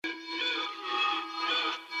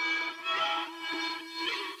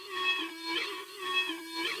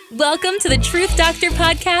Welcome to the Truth Doctor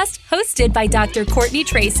podcast, hosted by Dr. Courtney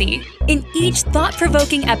Tracy. In each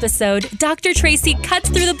thought-provoking episode, Dr. Tracy cuts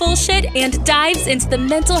through the bullshit and dives into the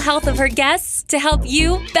mental health of her guests to help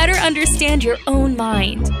you better understand your own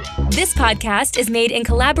mind. This podcast is made in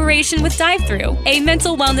collaboration with DiveThru, a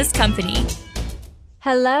mental wellness company.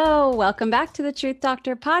 Hello, welcome back to the Truth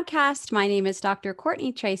Doctor podcast. My name is Dr.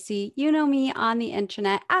 Courtney Tracy. You know me on the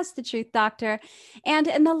internet as the Truth Doctor. And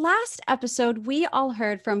in the last episode, we all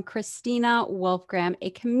heard from Christina Wolfgram, a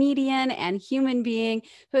comedian and human being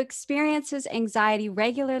who experiences anxiety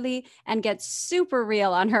regularly and gets super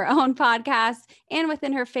real on her own podcast and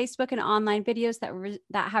within her Facebook and online videos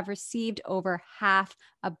that have received over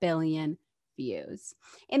 500 million views.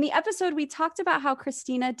 In the episode, we talked about how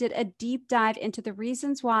Christina did a deep dive into the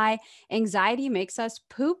reasons why anxiety makes us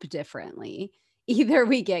poop differently. Either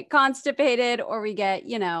we get constipated or we get,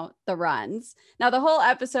 the runs. Now, the whole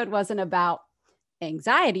episode wasn't about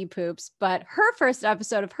anxiety poops, but her first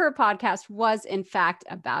episode of her podcast was in fact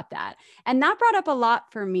about that. And that brought up a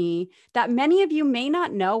lot for me that many of you may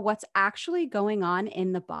not know what's actually going on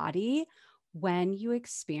in the body when you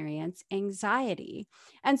experience anxiety.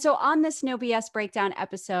 And so on this No BS Breakdown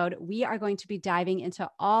episode, we are going to be diving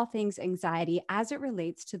into all things anxiety as it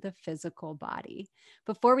relates to the physical body.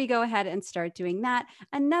 Before we go ahead and start doing that,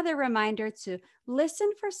 another reminder to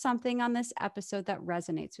listen for something on this episode that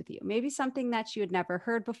resonates with you. Maybe something that you had never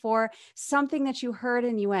heard before, something that you heard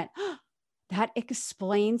and you went, oh, that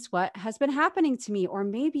explains what has been happening to me. Or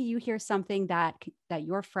maybe you hear something that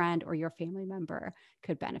your friend or your family member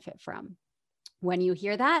could benefit from. When you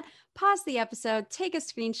hear that, pause the episode, take a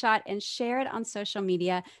screenshot, and share it on social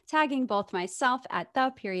media, tagging both myself at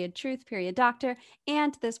 _truth_doctor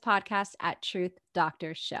and this podcast at Truth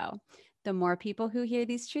Doctor Show. The more people who hear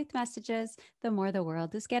these truth messages, the more the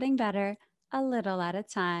world is getting better, a little at a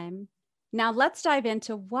time. Now let's dive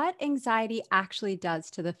into what anxiety actually does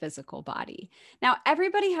to the physical body. Now,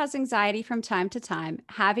 everybody has anxiety from time to time.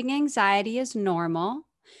 Having anxiety is normal.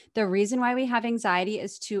 The reason why we have anxiety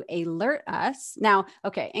is to alert us. Now,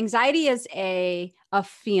 okay, anxiety is a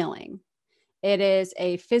feeling. It is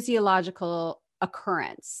a physiological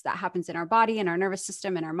occurrence that happens in our body, in our nervous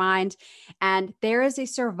system, in our mind. And there is a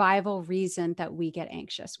survival reason that we get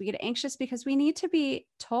anxious. We get anxious because we need to be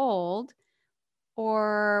told,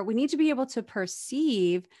 or we need to be able to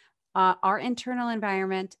perceive our internal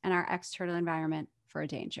environment and our external environment for a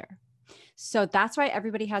danger. So that's why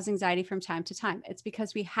everybody has anxiety from time to time. It's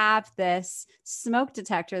because we have this smoke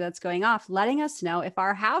detector that's going off, letting us know if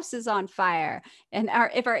our house is on fire and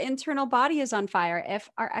if our internal body is on fire, if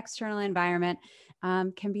our external environment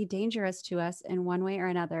can be dangerous to us in one way or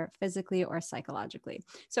another, physically or psychologically.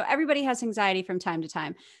 So everybody has anxiety from time to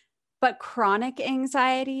time. But chronic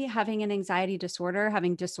anxiety, having an anxiety disorder,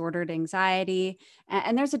 having disordered anxiety,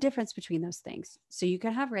 and there's a difference between those things. So you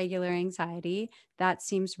can have regular anxiety that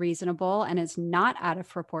seems reasonable and is not out of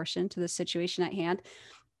proportion to the situation at hand.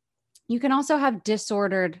 You can also have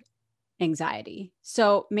disordered anxiety.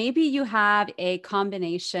 So maybe you have a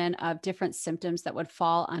combination of different symptoms that would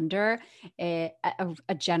fall under a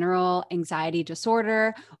general anxiety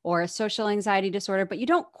disorder or a social anxiety disorder, but you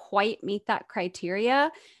don't quite meet that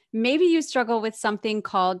criteria. Maybe you struggle with something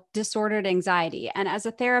called disordered anxiety. And as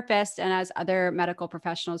a therapist and as other medical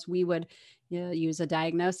professionals, we would use a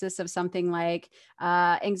diagnosis of something like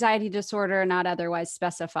anxiety disorder not otherwise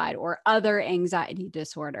specified, or other anxiety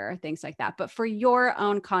disorder, things like that. But for your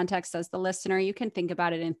own context as the listener, you can think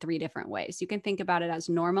about it in 3 different ways. You can think about it as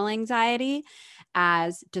normal anxiety,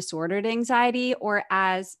 as disordered anxiety, or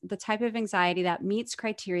as the type of anxiety that meets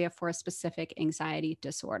criteria for a specific anxiety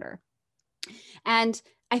disorder. And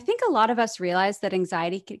I think a lot of us realize that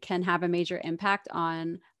anxiety can have a major impact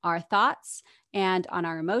on our thoughts and on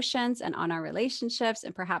our emotions and on our relationships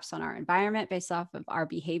and perhaps on our environment based off of our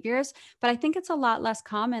behaviors. But I think it's a lot less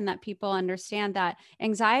common that people understand that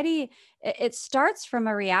anxiety, it starts from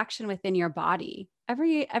a reaction within your body.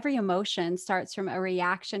 Every emotion starts from a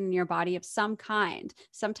reaction in your body of some kind,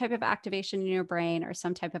 some type of activation in your brain or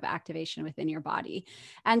some type of activation within your body.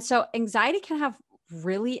 And so anxiety can have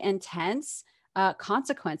really intense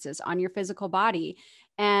consequences on your physical body.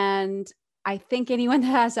 And I think anyone that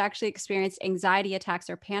has actually experienced anxiety attacks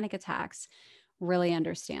or panic attacks really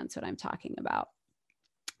understands what I'm talking about.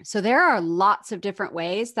 So there are lots of different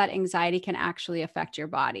ways that anxiety can actually affect your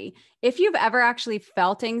body. If you've ever actually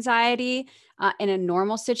felt anxiety in a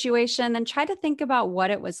normal situation, then try to think about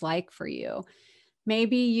what it was like for you.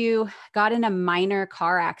 Maybe you got in a minor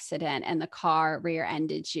car accident and the car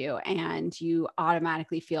rear-ended you, and you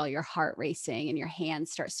automatically feel your heart racing and your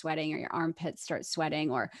hands start sweating or your armpits start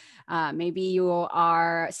sweating. Or maybe you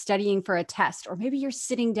are studying for a test, or maybe you're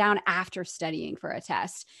sitting down after studying for a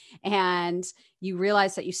test and you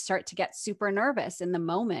realize that you start to get super nervous in the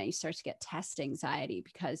moment. You start to get test anxiety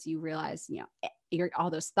because you realize,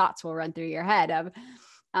 all those thoughts will run through your head of,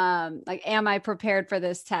 like, am I prepared for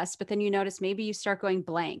this test? But then you notice maybe you start going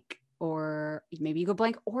blank, or maybe you go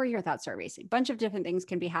blank, or your thoughts start racing. A bunch of different things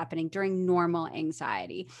can be happening during normal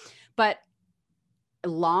anxiety. But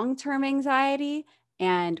long-term anxiety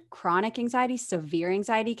and chronic anxiety, severe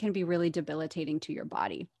anxiety, can be really debilitating to your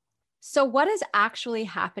body. So, what is actually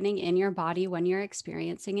happening in your body when you're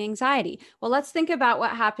experiencing anxiety? Well, let's think about what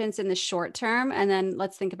happens in the short term, and then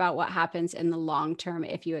let's think about what happens in the long term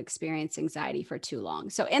if you experience anxiety for too long.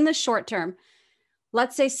 So, in the short term,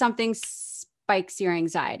 let's say something spikes your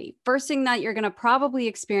anxiety. First thing that you're going to probably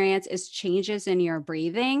experience is changes in your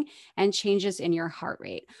breathing and changes in your heart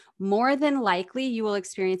rate. More than likely, you will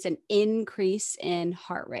experience an increase in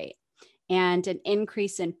heart rate and an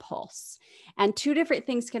increase in pulse. And two different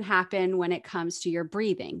things can happen when it comes to your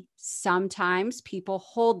breathing. Sometimes people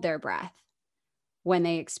hold their breath when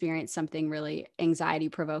they experience something really anxiety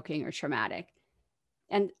provoking or traumatic.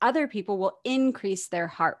 And other people will increase their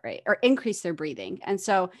heart rate or increase their breathing. And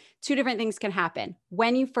so two different things can happen.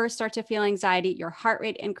 When you first start to feel anxiety, your heart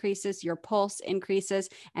rate increases, your pulse increases,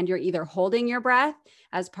 and you're either holding your breath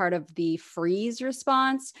as part of the freeze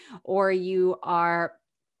response, or you are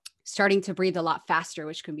starting to breathe a lot faster,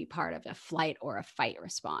 which can be part of a flight or a fight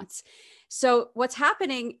response. So what's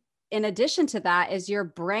happening in addition to that is your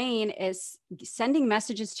brain is sending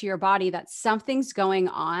messages to your body that something's going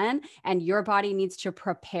on and your body needs to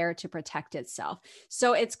prepare to protect itself.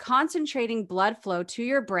 So it's concentrating blood flow to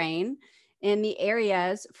your brain in the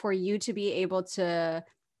areas for you to be able to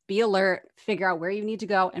be alert, figure out where you need to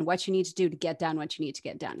go and what you need to do to get done what you need to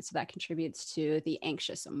get done. So that contributes to the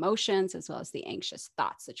anxious emotions as well as the anxious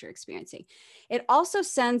thoughts that you're experiencing. It also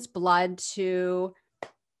sends blood to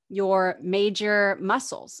your major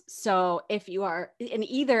muscles. So if you are in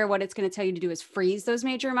either, what it's going to tell you to do is freeze those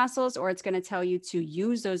major muscles, or it's going to tell you to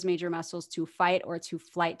use those major muscles to fight or to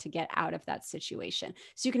flight to get out of that situation.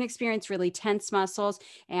 So you can experience really tense muscles,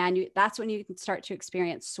 and that's when you can start to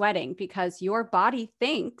experience sweating, because your body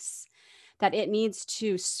thinks that it needs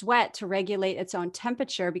to sweat to regulate its own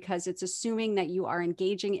temperature, because it's assuming that you are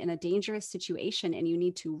engaging in a dangerous situation and you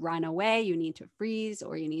need to run away, you need to freeze,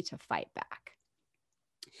 or you need to fight back.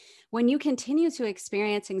 When you continue to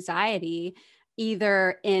experience anxiety,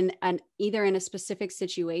 either in a specific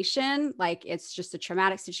situation, like it's just a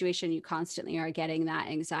traumatic situation, you constantly are getting that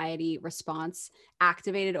anxiety response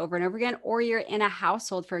activated over and over again, or you're in a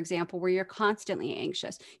household, for example, where you're constantly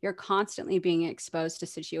anxious, you're constantly being exposed to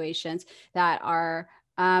situations that are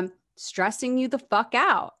stressing you the fuck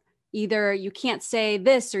out. Either you can't say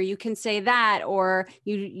this or you can say that, or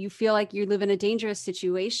you feel like you live in a dangerous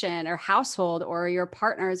situation or household, or your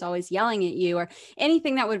partner is always yelling at you, or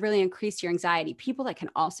anything that would really increase your anxiety. People that can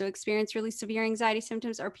also experience really severe anxiety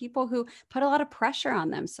symptoms are people who put a lot of pressure on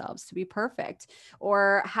themselves to be perfect,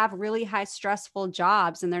 or have really high stressful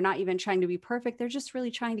jobs and they're not even trying to be perfect. They're just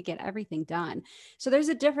really trying to get everything done. So there's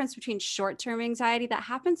a difference between short-term anxiety that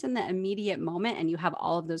happens in the immediate moment and you have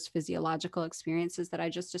all of those physiological experiences that I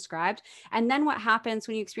just described. And then what happens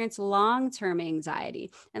when you experience long-term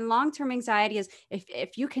anxiety? And long-term anxiety is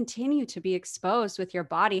if you continue to be exposed with your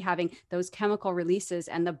body having those chemical releases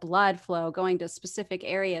and the blood flow going to specific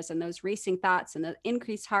areas and those racing thoughts and the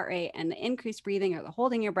increased heart rate and the increased breathing or the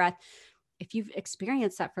holding your breath, if you've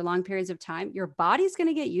experienced that for long periods of time, your body's going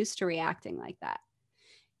to get used to reacting like that.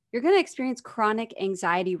 You're going to experience chronic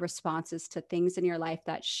anxiety responses to things in your life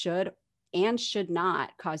that should and should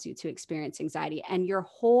not cause you to experience anxiety. And your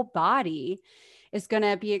whole body is going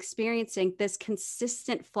to be experiencing this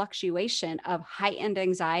consistent fluctuation of heightened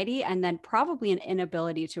anxiety and then probably an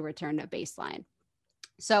inability to return to baseline.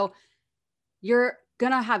 So you're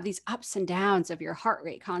going to have these ups and downs of your heart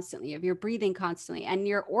rate constantly, of your breathing constantly, and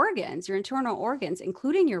your organs, your internal organs,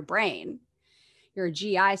 including your brain, your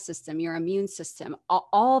GI system, your immune system,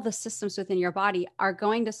 all the systems within your body are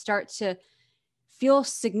going to start to feel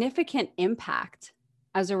significant impact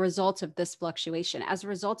as a result of this fluctuation, as a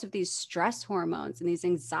result of these stress hormones and these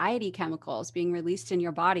anxiety chemicals being released in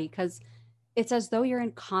your body, because it's as though you're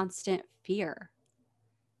in constant fear.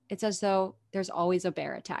 It's as though there's always a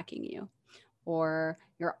bear attacking you, or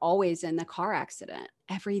you're always in the car accident.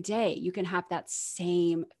 Every day you can have that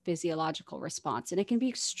same physiological response, and it can be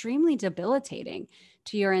extremely debilitating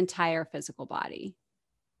to your entire physical body.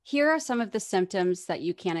 Here are some of the symptoms that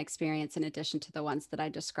you can experience in addition to the ones that I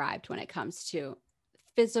described when it comes to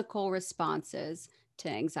physical responses to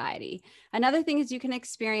anxiety. Another thing is you can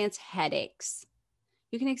experience headaches.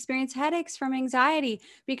 You can experience headaches from anxiety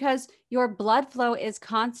because your blood flow is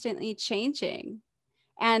constantly changing.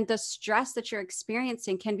 And the stress that you're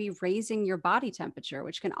experiencing can be raising your body temperature,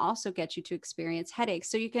 which can also get you to experience headaches.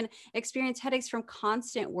 So you can experience headaches from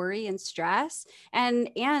constant worry and stress, and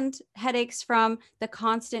headaches from the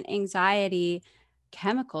constant anxiety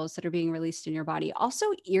chemicals that are being released in your body. Also,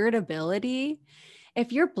 irritability.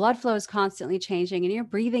 If your blood flow is constantly changing and your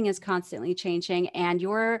breathing is constantly changing and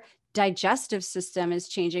your digestive system is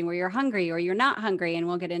changing where you're hungry or you're not hungry, and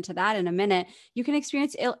we'll get into that in a minute, you can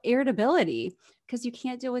experience irritability because you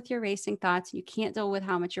can't deal with your racing thoughts. You can't deal with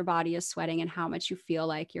how much your body is sweating and how much you feel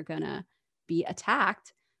like you're going to be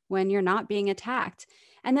attacked when you're not being attacked.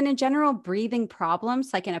 And then in general, breathing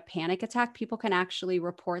problems, like in a panic attack, people can actually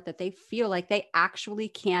report that they feel like they actually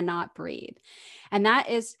cannot breathe. And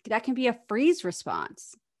that can be a freeze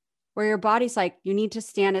response where your body's like, you need to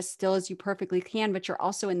stand as still as you perfectly can, but you're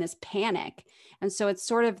also in this panic. And so it's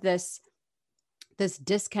sort of this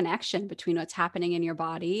disconnection between what's happening in your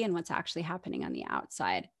body and what's actually happening on the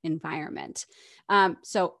outside environment.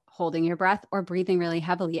 So holding your breath or breathing really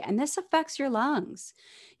heavily. And this affects your lungs.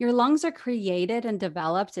 Your lungs are created and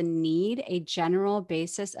developed and need a general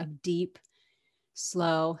basis of deep,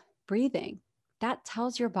 slow breathing. That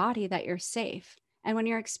tells your body that you're safe. And when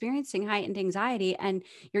you're experiencing heightened anxiety and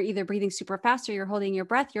you're either breathing super fast or you're holding your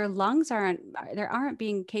breath, your lungs aren't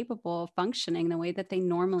being capable of functioning the way that they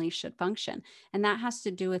normally should function. And that has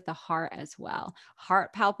to do with the heart as well.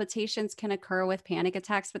 Heart palpitations can occur with panic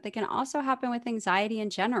attacks, but they can also happen with anxiety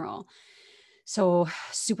in general. So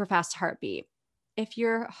super fast heartbeat. If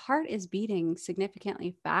your heart is beating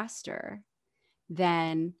significantly faster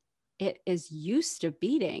than it is used to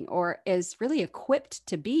beating or is really equipped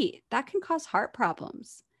to beat, that can cause heart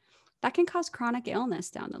problems. That can cause chronic illness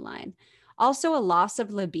down the line. Also, a loss of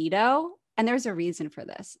libido. And there's a reason for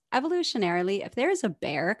this. Evolutionarily, if there's a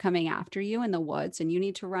bear coming after you in the woods and you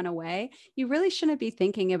need to run away, you really shouldn't be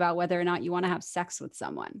thinking about whether or not you want to have sex with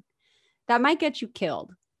someone. That might get you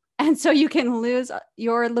killed. And so you can lose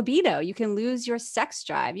your libido. You can lose your sex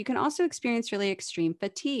drive. You can also experience really extreme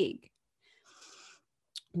fatigue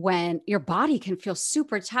when your body can feel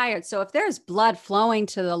super tired. So if there's blood flowing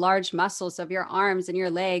to the large muscles of your arms and your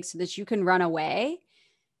legs so that you can run away,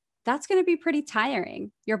 that's going to be pretty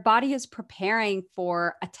tiring. Your body is preparing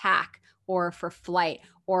for attack or for flight,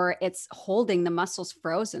 or it's holding the muscles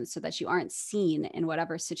frozen so that you aren't seen in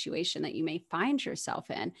whatever situation that you may find yourself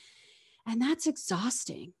in. And that's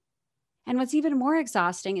exhausting. And what's even more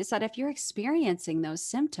exhausting is that if you're experiencing those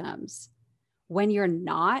symptoms when you're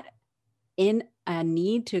not in a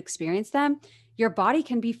need to experience them, your body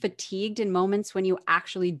can be fatigued in moments when you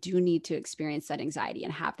actually do need to experience that anxiety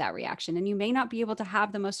and have that reaction. And you may not be able to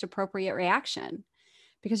have the most appropriate reaction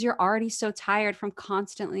because you're already so tired from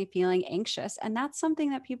constantly feeling anxious. And that's something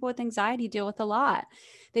that people with anxiety deal with a lot.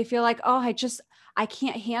 They feel like, oh, I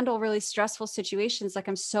can't handle really stressful situations. Like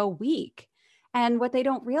I'm so weak. And what they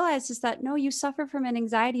don't realize is that, no, you suffer from an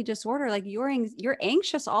anxiety disorder. Like you're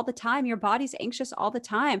anxious all the time. Your body's anxious all the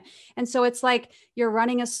time. And so it's like you're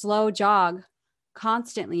running a slow jog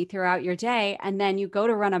constantly throughout your day. And then you go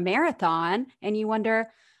to run a marathon and you wonder,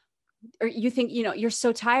 or you think, you're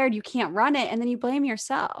so tired, you can't run it. And then you blame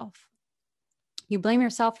yourself. You blame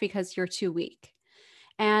yourself because you're too weak.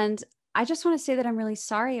 And I just want to say that I'm really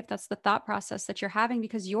sorry if that's the thought process that you're having,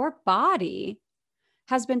 because your body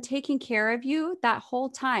has been taking care of you that whole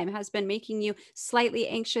time, has been making you slightly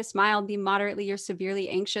anxious, mildly, moderately, or severely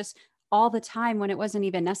anxious all the time when it wasn't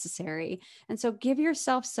even necessary. And so give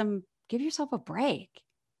yourself a break.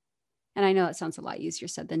 And I know that sounds a lot easier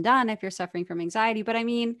said than done if you're suffering from anxiety, but I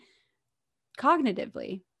mean,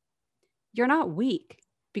 cognitively, you're not weak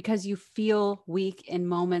because you feel weak in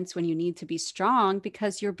moments when you need to be strong,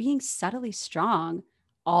 because you're being subtly strong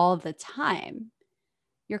all the time.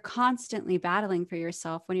 You're constantly battling for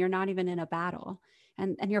yourself when you're not even in a battle,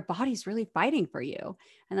 and your body's really fighting for you.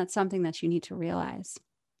 And that's something that you need to realize.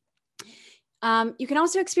 You can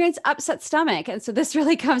also experience upset stomach. And so this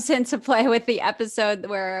really comes into play with the episode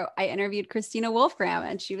where I interviewed Christina Wolfram,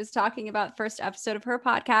 and she was talking about the first episode of her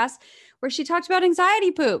podcast where she talked about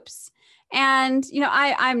anxiety poops. And,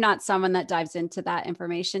 I'm not someone that dives into that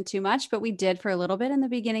information too much, but we did for a little bit in the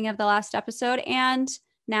beginning of the last episode. And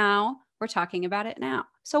now we're talking about it now.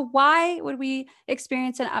 So why would we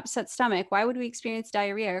experience an upset stomach? Why would we experience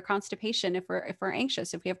diarrhea or constipation if we're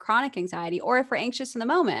anxious, if we have chronic anxiety, or if we're anxious in the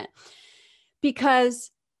moment?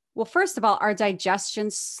 Because, well, first of all, our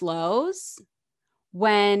digestion slows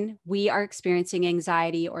when we are experiencing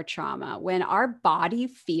anxiety or trauma. When our body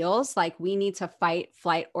feels like we need to fight,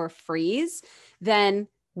 flight, or freeze, then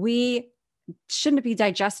we shouldn't be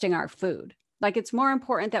digesting our food. Like, it's more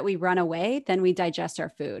important that we run away than we digest our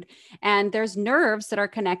food. And there's nerves that are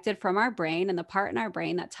connected from our brain, and the part in our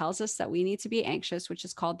brain that tells us that we need to be anxious, which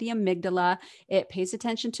is called the amygdala. It pays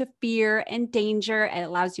attention to fear and danger. It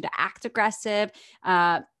allows you to act aggressive.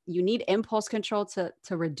 You need impulse control to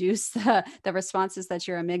reduce the responses that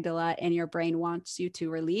your amygdala and your brain wants you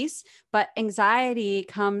to release. But anxiety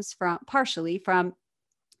comes from partially from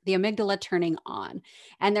the amygdala turning on.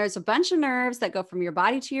 And there's a bunch of nerves that go from your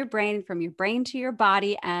body to your brain, from your brain to your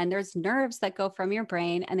body. And there's nerves that go from your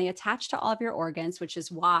brain and they attach to all of your organs, which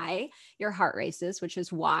is why your heart races, which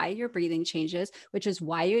is why your breathing changes, which is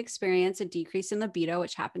why you experience a decrease in libido,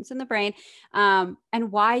 which happens in the brain, and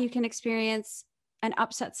why you can experience an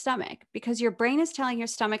upset stomach, because your brain is telling your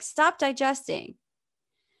stomach, stop digesting.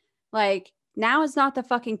 Like, now is not the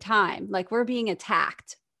fucking time. Like, we're being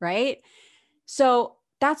attacked, right? So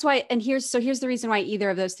that's why, and here's the reason why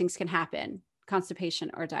either of those things can happen,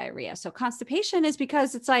 constipation or diarrhea. So constipation is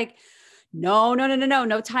because it's like, no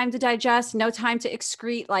time to digest, no time to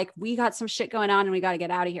excrete. Like, we got some shit going on and we got to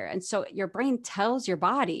get out of here. And so your brain tells your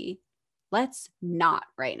body, let's not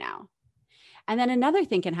right now. And then another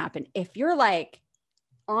thing can happen. If you're like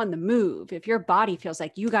on the move, if your body feels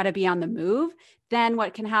like you got to be on the move, then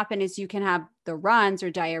what can happen is you can have the runs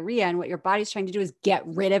or diarrhea. And what your body's trying to do is get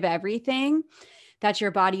rid of everything that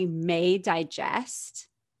your body may digest,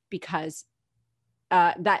 because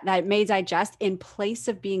that it may digest in place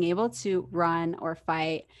of being able to run or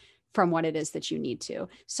fight from what it is that you need to.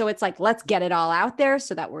 So it's like, let's get it all out there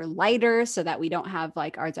so that we're lighter, so that we don't have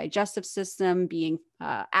like our digestive system being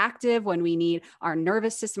active when we need our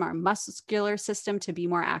nervous system, our muscular system to be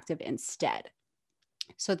more active instead.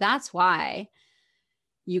 So that's why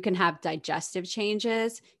you can have digestive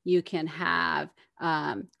changes. You can have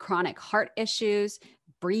chronic heart issues,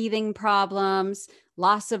 breathing problems,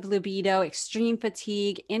 loss of libido, extreme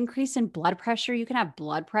fatigue, increase in blood pressure. You can have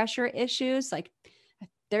blood pressure issues. Like,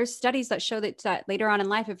 there's studies that show that later on in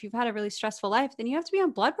life, if you've had a really stressful life, then you have to be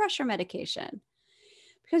on blood pressure medication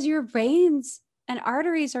because your veins and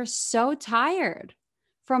arteries are so tired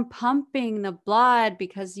from pumping the blood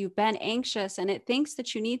because you've been anxious and it thinks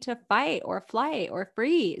that you need to fight or flight or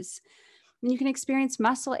freeze. And you can experience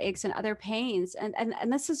muscle aches and other pains. And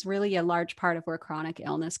this is really a large part of where chronic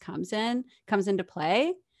illness comes into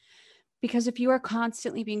play. Because if you are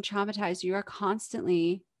constantly being traumatized, you are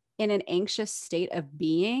constantly in an anxious state of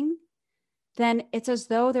being, then it's as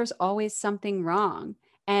though there's always something wrong.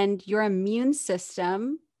 And your immune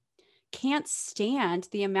system can't stand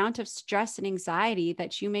the amount of stress and anxiety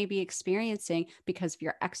that you may be experiencing because of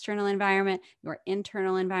your external environment, your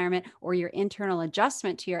internal environment, or your internal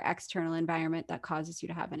adjustment to your external environment that causes you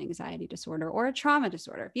to have an anxiety disorder or a trauma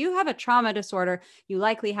disorder. If you have a trauma disorder, you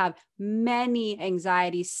likely have many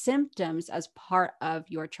anxiety symptoms as part of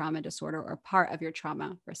your trauma disorder or part of your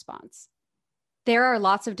trauma response. There are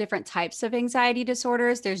lots of different types of anxiety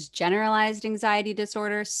disorders. There's generalized anxiety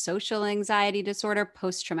disorder, social anxiety disorder,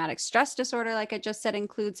 post-traumatic stress disorder, like I just said,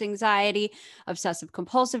 includes anxiety, obsessive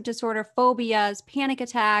compulsive disorder, phobias, panic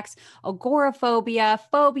attacks, agoraphobia,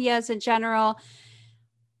 phobias in general.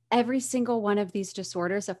 Every single one of these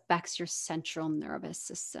disorders affects your central nervous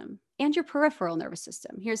system and your peripheral nervous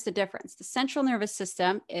system. Here's the difference. The central nervous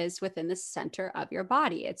system is within the center of your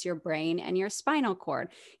body. It's your brain and your spinal cord.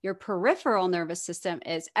 Your peripheral nervous system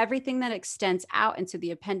is everything that extends out into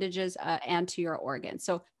the appendages and to your organs.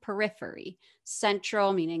 So periphery,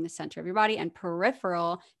 central meaning the center of your body, and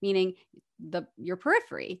peripheral meaning your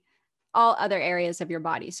periphery, all other areas of your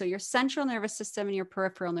body. So your central nervous system and your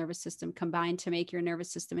peripheral nervous system combine to make your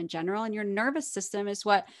nervous system in general. And your nervous system is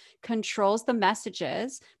what controls the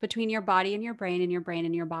messages between your body and your brain and your brain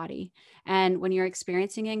and your body. And when you're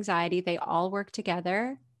experiencing anxiety, they all work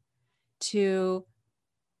together to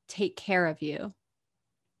take care of you.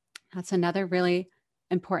 That's another really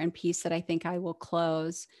important piece that I think I will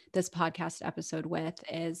close this podcast episode with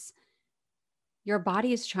is your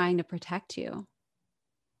body is trying to protect you.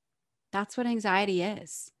 That's what anxiety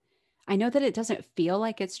is. I know that it doesn't feel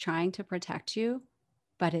like it's trying to protect you,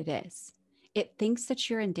 but it is. It thinks that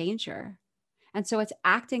you're in danger. And so it's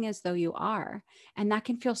acting as though you are. And that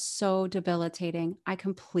can feel so debilitating. I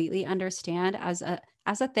completely understand as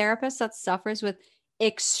a therapist that suffers with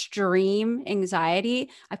extreme anxiety.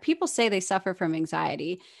 People say they suffer from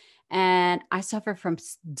anxiety. And I suffer from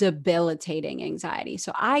debilitating anxiety.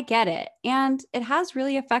 So I get it. And it has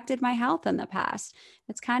really affected my health in the past.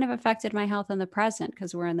 It's kind of affected my health in the present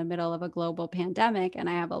because we're in the middle of a global pandemic and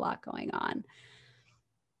I have a lot going on.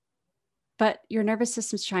 but your nervous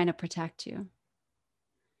system's trying to protect you.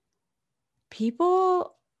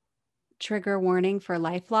 People trigger warning for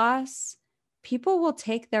life loss. People will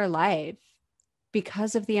take their life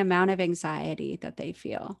because of the amount of anxiety that they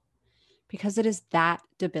feel, because it is that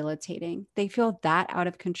debilitating. They feel that out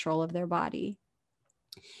of control of their body.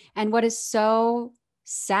 And what is so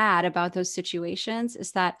sad about those situations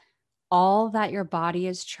is that all that your body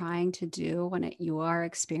is trying to do when you are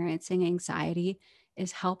experiencing anxiety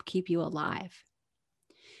is help keep you alive.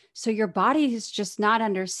 So your body is just not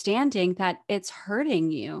understanding that it's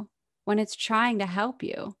hurting you when it's trying to help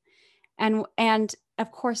you. And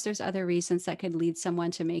of course, there's other reasons that could lead someone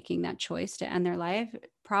to making that choice to end their life.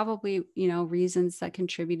 Probably, reasons that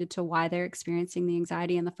contributed to why they're experiencing the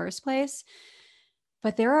anxiety in the first place.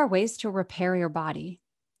 But there are ways to repair your body.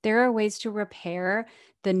 There are ways to repair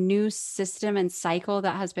the new system and cycle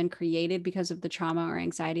that has been created because of the trauma or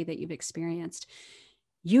anxiety that you've experienced.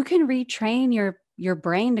 You can retrain your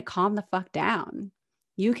brain to calm the fuck down.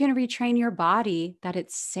 You can retrain your body that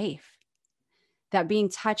it's safe, that being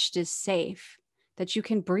touched is safe, that you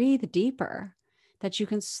can breathe deeper, that you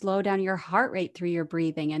can slow down your heart rate through your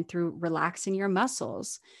breathing and through relaxing your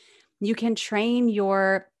muscles. You can train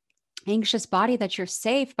your anxious body that you're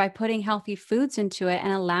safe by putting healthy foods into it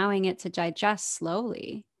and allowing it to digest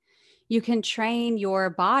slowly. You can train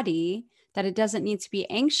your body that it doesn't need to be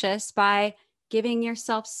anxious by giving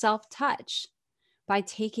yourself self-touch, by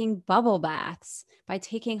taking bubble baths, by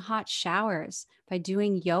taking hot showers, by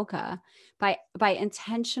doing yoga, by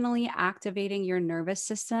intentionally activating your nervous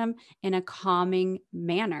system in a calming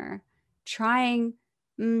manner, trying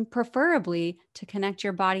preferably to connect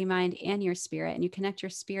your body, mind, and your spirit. And you connect your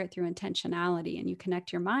spirit through intentionality, and you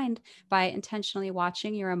connect your mind by intentionally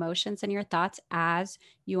watching your emotions and your thoughts as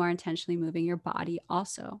you are intentionally moving your body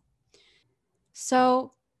also.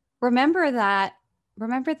 So remember that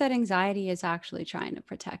anxiety is actually trying to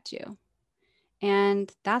protect you.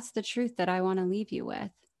 And that's the truth that I want to leave you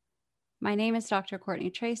with. My name is Dr.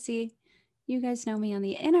 Courtney Tracy. You guys know me on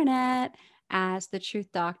the internet as the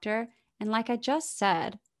Truth Doctor. And like I just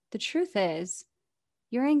said, the truth is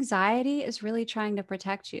your anxiety is really trying to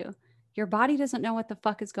protect you. Your body doesn't know what the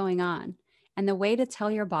fuck is going on. And the way to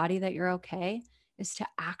tell your body that you're okay is to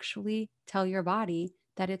actually tell your body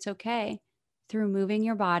that it's okay through moving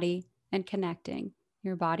your body and connecting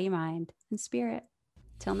your body, mind, and spirit.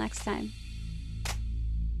 Till next time.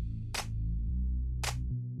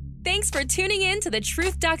 Thanks for tuning in to the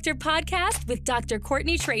Truth Doctor podcast with Dr.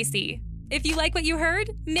 Courtney Tracy. If you like what you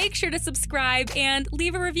heard, make sure to subscribe and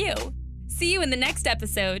leave a review. See you in the next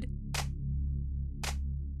episode.